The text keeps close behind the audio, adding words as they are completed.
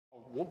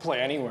We'll play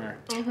anywhere.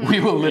 We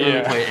will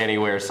literally play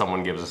anywhere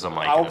someone gives us a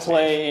mic. I'll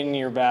play in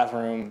your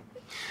bathroom.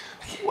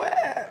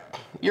 Well,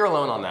 you're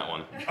alone on that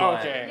one.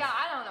 Okay. Yeah,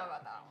 I don't know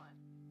about that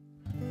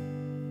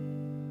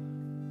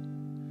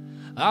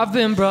one. I've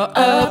been brought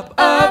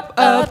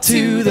up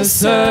to the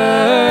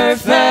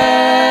surface.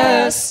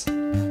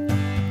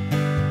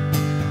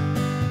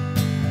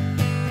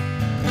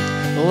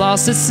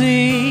 Lost at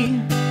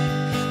sea,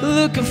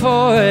 looking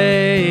for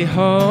a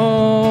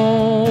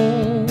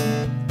home.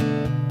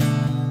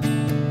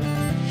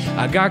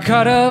 I got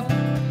caught up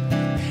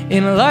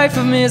in a life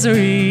of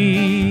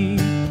misery.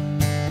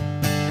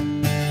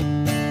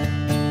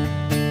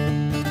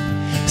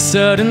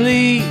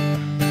 Suddenly,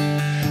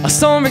 a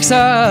storm breaks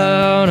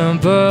out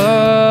above.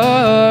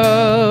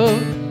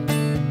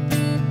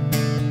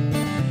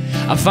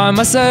 I find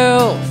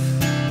myself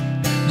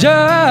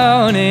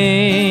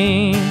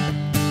drowning.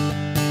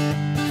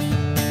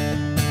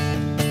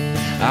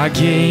 I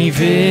gave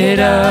it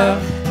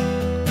up.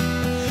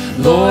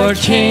 Lord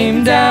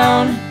came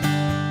down.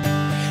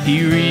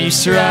 He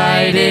reached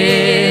right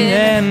in,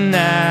 and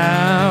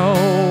now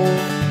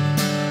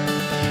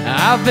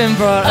I've been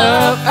brought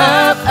up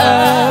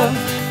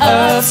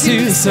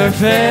to the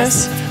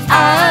surface.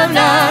 I'm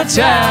not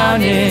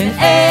drowning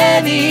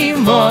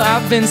anymore.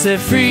 I've been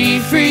set free,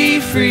 free,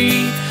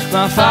 free.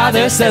 My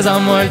Father says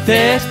I'm worth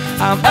it.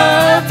 I'm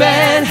up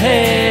and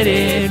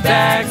headed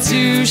back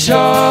to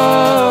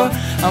shore.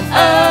 I'm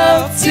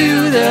up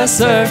to the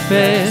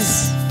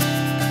surface.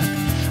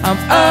 I'm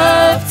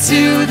up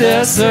to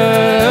the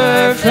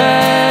surface.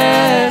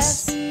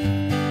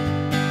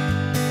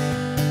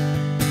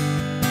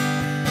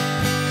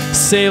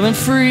 Sailing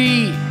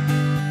free,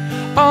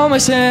 all my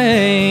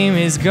shame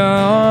is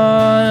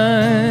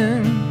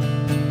gone.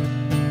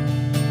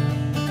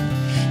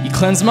 You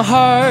cleansed my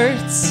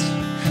heart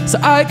so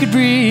I could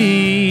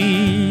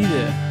breathe.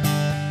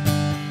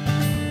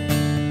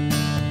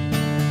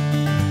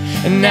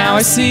 And now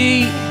I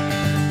see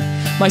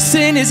my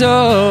sin is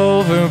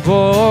overboard.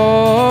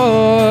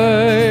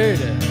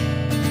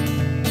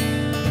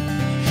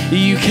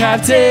 You,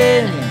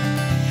 Captain,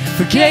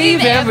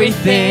 forgave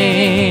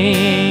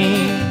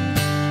everything.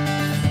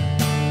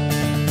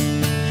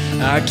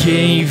 I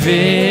gave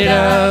it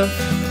up.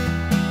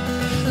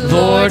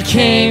 Lord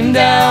came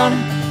down.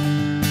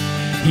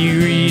 He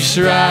reached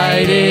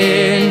right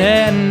in,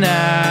 and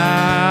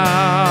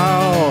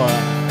now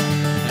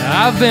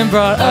I've been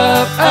brought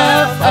up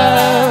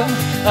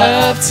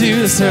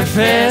to the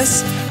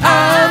surface.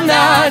 I'm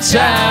not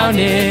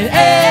drowning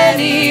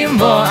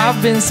anymore. I've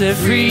been set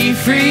free,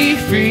 free,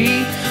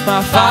 free.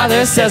 My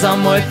Father says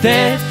I'm worth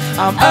it.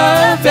 I'm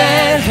up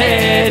and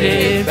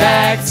headed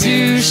back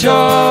to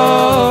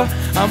shore.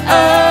 I'm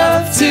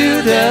up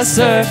to the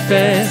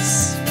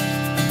surface.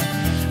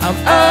 I'm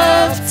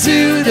up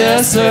to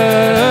the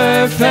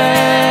surface.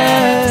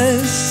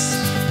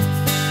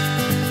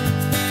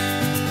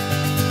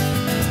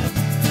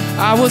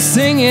 I will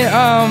sing it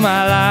all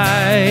my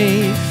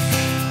life.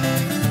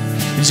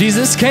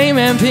 Jesus came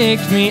and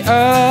picked me up.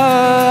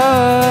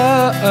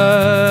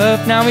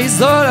 Now he's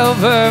Lord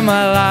over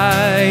my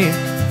life.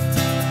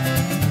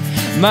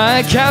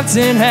 My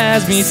captain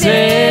has me sailing.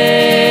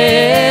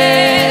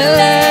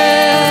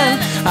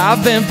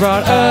 I've been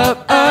brought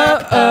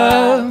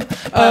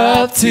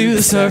up to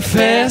the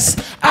surface.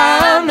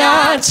 I'm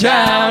not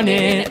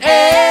drowning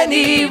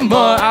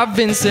anymore. I've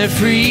been set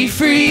free,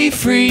 free,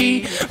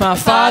 free. My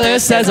Father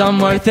says I'm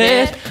worth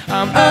it.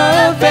 I'm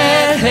up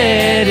and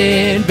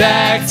headed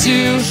back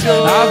to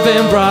shore. I've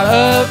been brought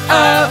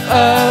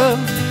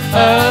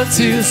up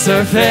to the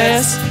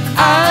surface.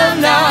 I'm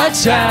not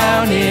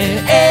drowning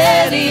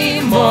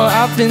anymore.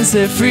 I've been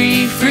set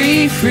free,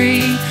 free,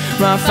 free.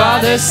 My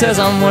Father says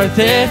I'm worth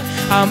it.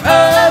 I'm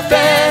up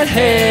and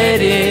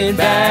headed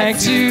back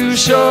to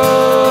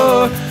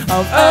shore.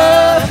 I'm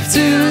up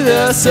to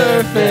the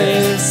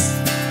surface.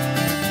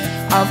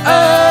 I'm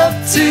up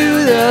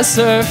to the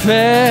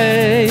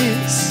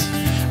surface.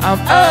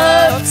 I'm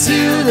up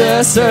to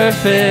the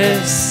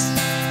surface.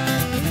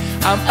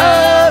 I'm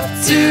up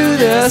to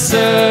the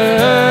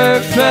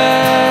surface.